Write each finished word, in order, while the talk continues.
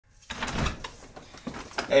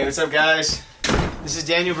Hey, what's up guys? This is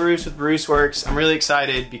Daniel Bruce with Bruce Works. I'm really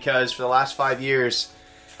excited because for the last 5 years,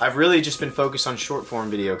 I've really just been focused on short form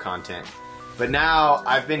video content. But now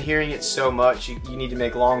I've been hearing it so much, you need to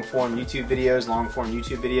make long form YouTube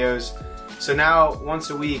videos. So now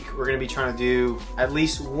once a week, we're gonna be trying to do at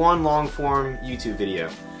least one long form YouTube video.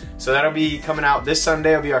 So that'll be coming out this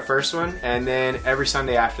Sunday, will be our first one, and then every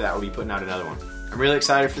Sunday after that we'll be putting out another one. I'm really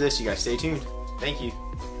excited for this, you guys stay tuned. Thank you.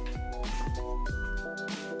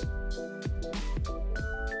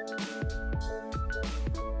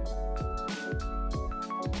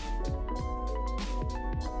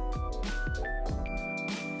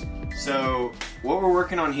 So what we're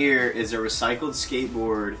working on here is a recycled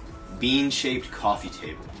skateboard bean-shaped coffee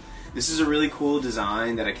table. This is a really cool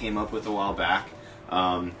design that I came up with a while back,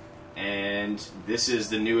 and this is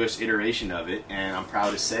the newest iteration of it, and I'm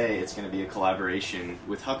proud to say it's going to be a collaboration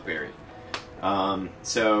with Huckberry.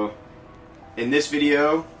 So in this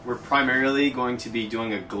video we're primarily going to be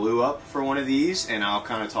doing a glue up for one of these, and I'll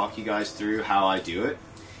kind of talk you guys through how I do it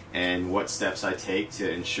and what steps I take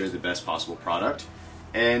to ensure the best possible product.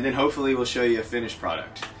 And then hopefully we'll show you a finished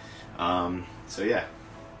product. So yeah,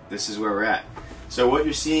 this is where we're at. So what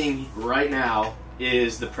you're seeing right now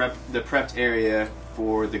is the prepped area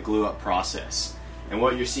for the glue up process. And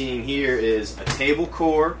what you're seeing here is a table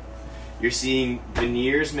core, you're seeing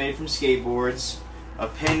veneers made from skateboards, a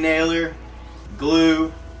pin nailer,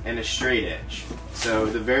 glue, and a straight edge. So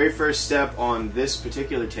the very first step on this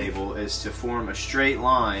particular table is to form a straight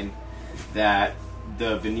line that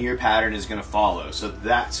the veneer pattern is going to follow. So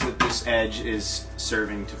that's what this edge is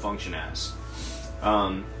serving to function as.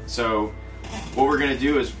 So what we're going to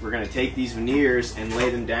do is we're going to take these veneers and lay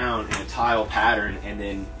them down in a tile pattern and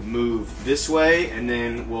then move this way, and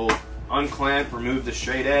then we'll unclamp, remove the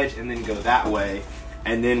straight edge, and then go that way,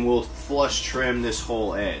 and then we'll flush trim this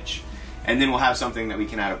whole edge, and then we'll have something that we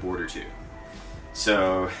can add a border to.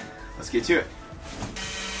 So let's get to it.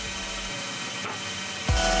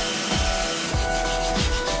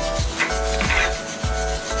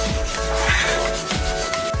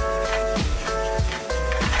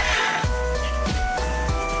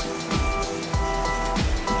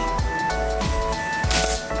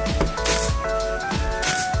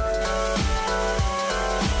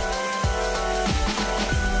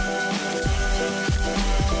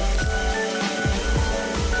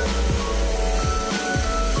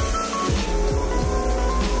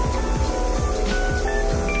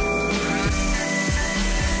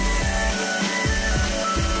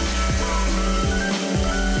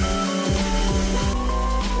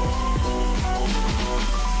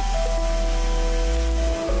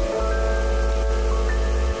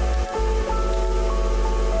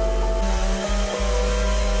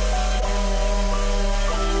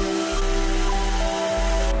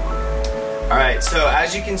 Alright, so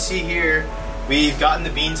as you can see here, we've gotten the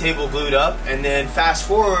bean table glued up, and then fast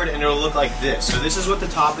forward and it'll look like this. So this is what the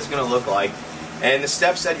top is going to look like, and the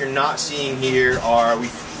steps that you're not seeing here are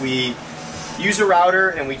we use a router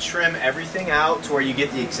and we trim everything out to where you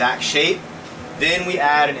get the exact shape. Then we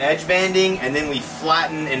add an edge banding, and then we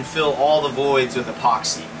flatten and fill all the voids with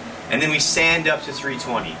epoxy. And then we sand up to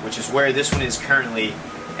 320, which is where this one is currently.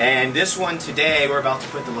 And this one today we're about to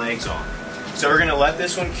put the legs on. So we're going to let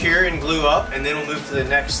this one cure and glue up, and then we'll move to the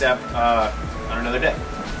next step on another day.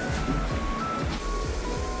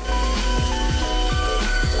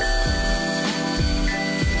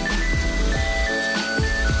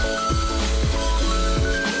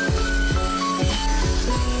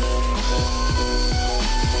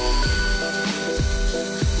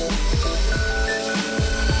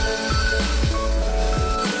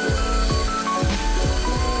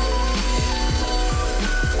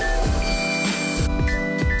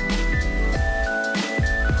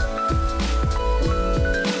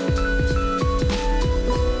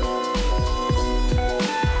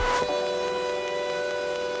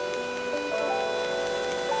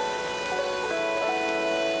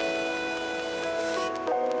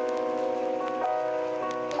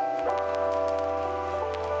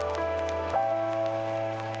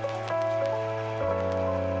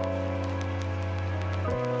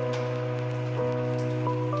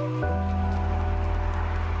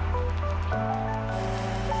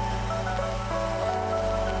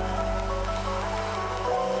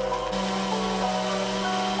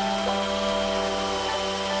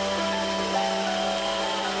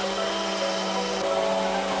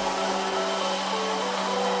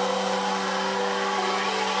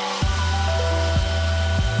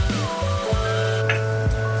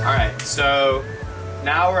 So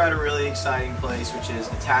now we're at a really exciting place, which is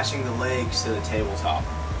attaching the legs to the tabletop.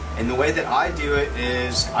 And the way that I do it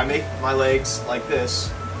is I make my legs like this,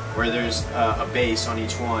 where there's a base on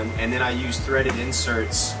each one, and then I use threaded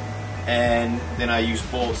inserts, and then I use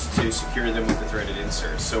bolts to secure them with the threaded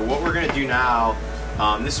inserts. So what we're going to do now,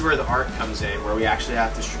 this is where the art comes in, where we actually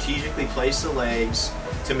have to strategically place the legs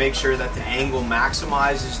to make sure that the angle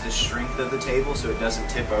maximizes the strength of the table so it doesn't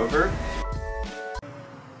tip over.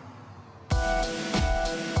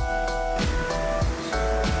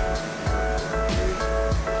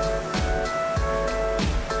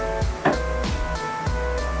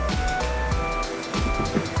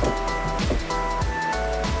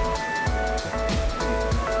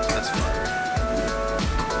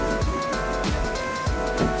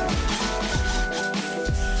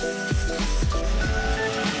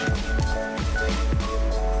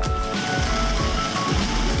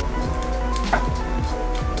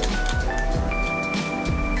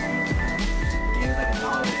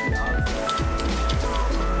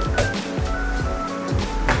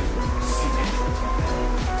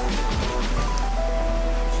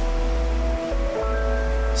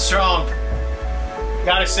 Strong.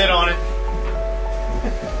 Gotta sit on it.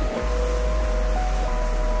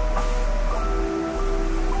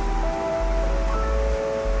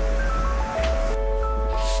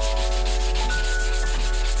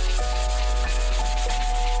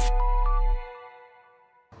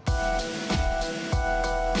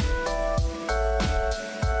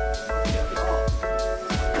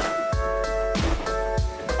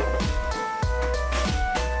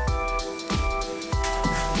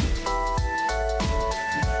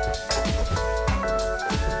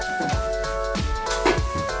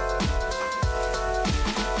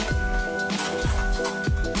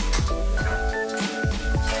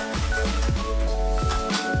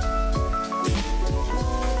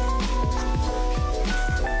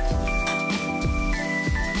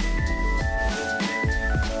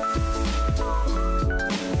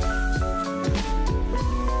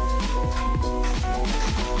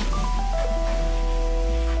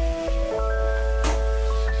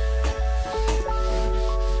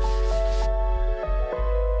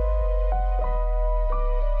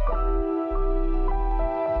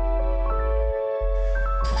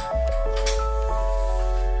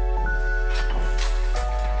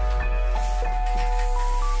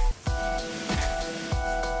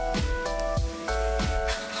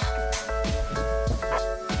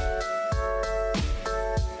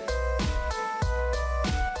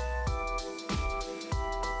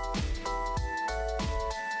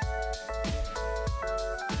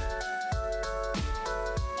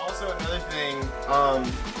 Also, another thing,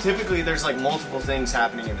 typically there's like multiple things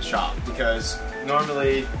happening in the shop because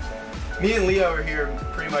normally me and Leo are here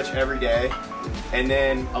pretty much every day, and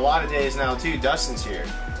then a lot of days now too, Dustin's here.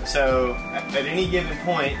 So at any given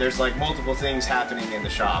point, there's like multiple things happening in the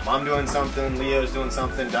shop. I'm doing something, Leo's doing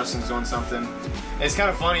something, Dustin's doing something. And it's kind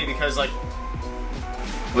of funny because like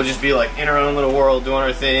we'll just be like in our own little world doing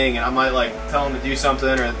our thing, and I might like tell them to do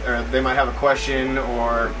something, or they might have a question,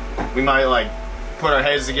 or we might like put our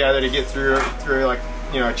heads together to get through like,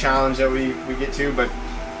 you know, a challenge that we get to. But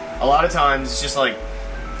a lot of times it's just like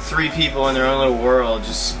three people in their own little world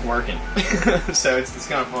just working. So it's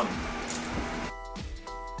kind of fun.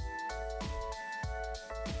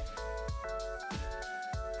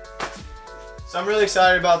 So I'm really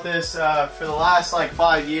excited about this. For the last like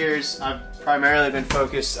 5 years, I've primarily been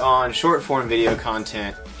focused on short form video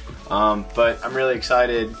content, but I'm really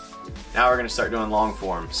excited. Now we're going to start doing long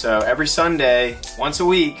form. So every Sunday, once a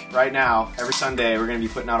week right now, every Sunday we're going to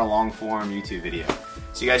be putting out a long form YouTube video.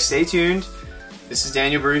 So you guys stay tuned. This is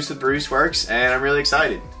Daniel Bruce with Bruce Works, and I'm really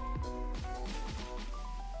excited.